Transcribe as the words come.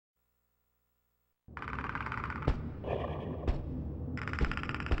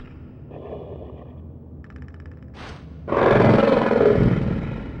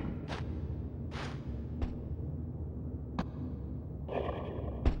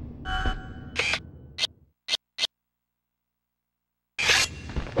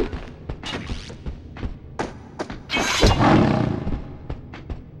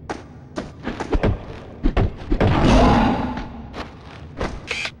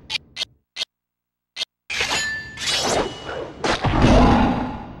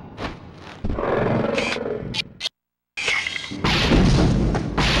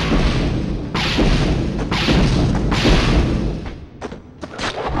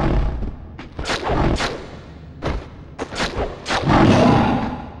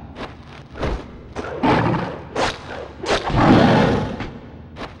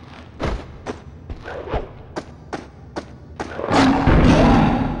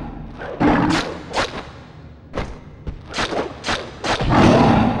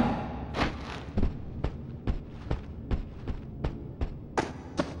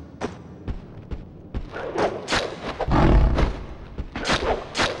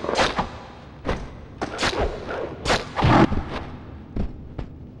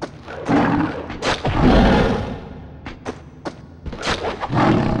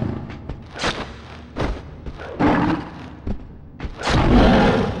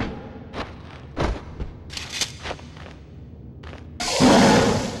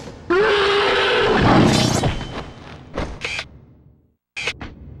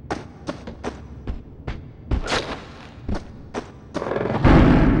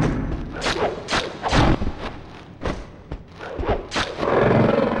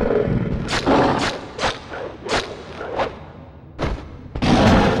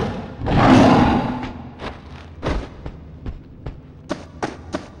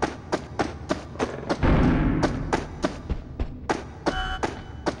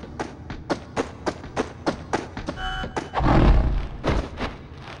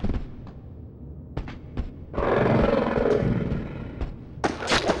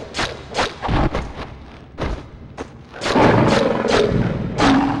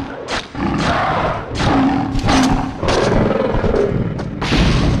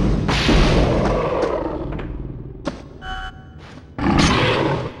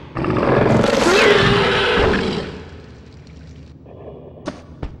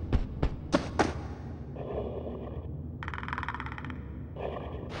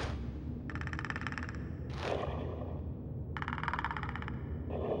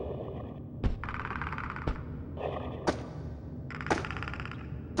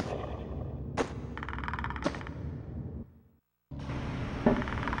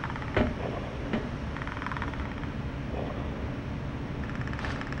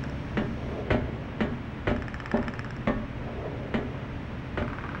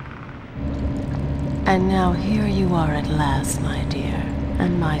And now here you are at last, my dear,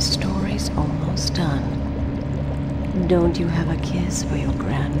 and my story's almost done. Don't you have a kiss for your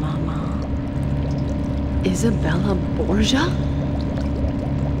grandmama? Isabella Borgia?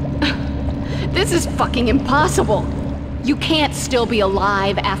 This is fucking impossible! You can't still be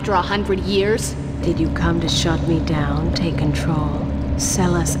alive after 100 years. Did you come to shut me down, take control,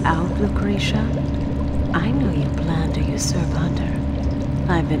 sell us out, Lucretia? I know you plan to usurp Hunter.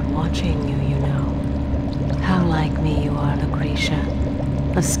 I've been watching you, you know. How like me you are, Lucretia.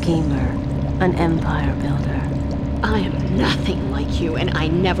 A schemer, an empire builder. I am nothing like you, and I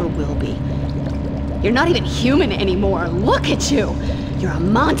never will be. You're not even human anymore. Look at you! You're a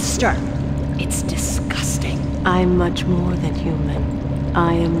monster! It's disgusting. I'm much more than human.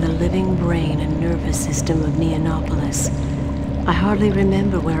 I am the living brain and nervous system of Neonopolis. I hardly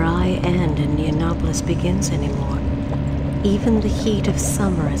remember where I end and Neonopolis begins anymore. Even the heat of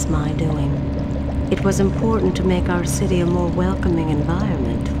summer is my doing. It was important to make our city a more welcoming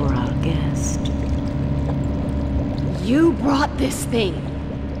environment for our guest. You brought this thing.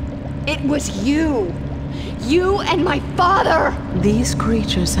 It was you. You and my father! These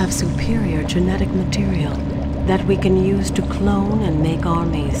creatures have superior genetic material that we can use to clone and make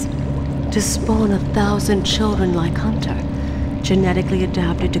armies. To spawn 1,000 children like Hunter, genetically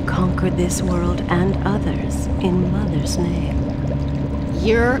adapted to conquer this world and others in Mother's name.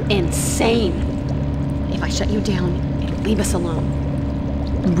 You're insane. If I shut you down, it'll leave us alone.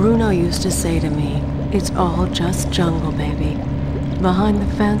 Bruno used to say to me, it's all just jungle, baby. Behind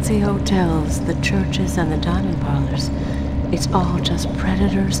the fancy hotels, the churches, and the diamond parlors, it's all just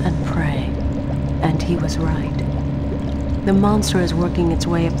predators and prey. And he was right. The monster is working its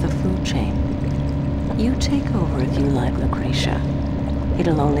way up the food chain. You take over if you like, Lucretia.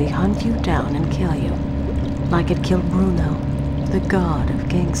 It'll only hunt you down and kill you, like it killed Bruno, the god of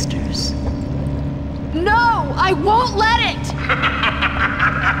gangsters. No! I won't let it!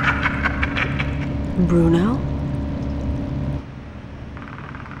 Bruno?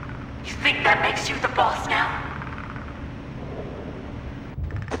 You think that makes you the boss now?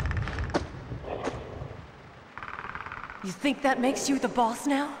 You think that makes you the boss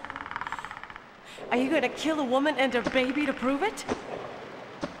now? Are you gonna kill a woman and her baby to prove it?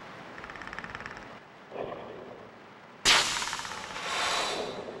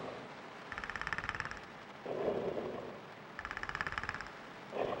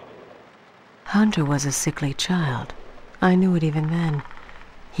 Hunter was a sickly child. I knew it even then.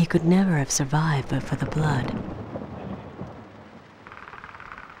 He could never have survived but for the blood.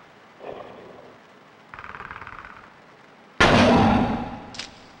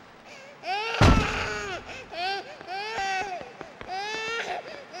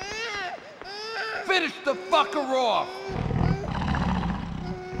 Finish the fucker off!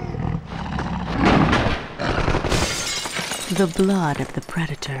 The blood of the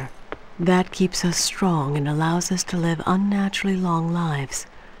predator. That keeps us strong and allows us to live unnaturally long lives.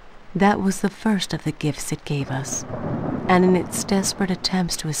 That was the first of the gifts it gave us. And in its desperate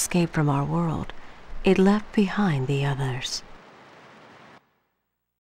attempts to escape from our world, it left behind the others.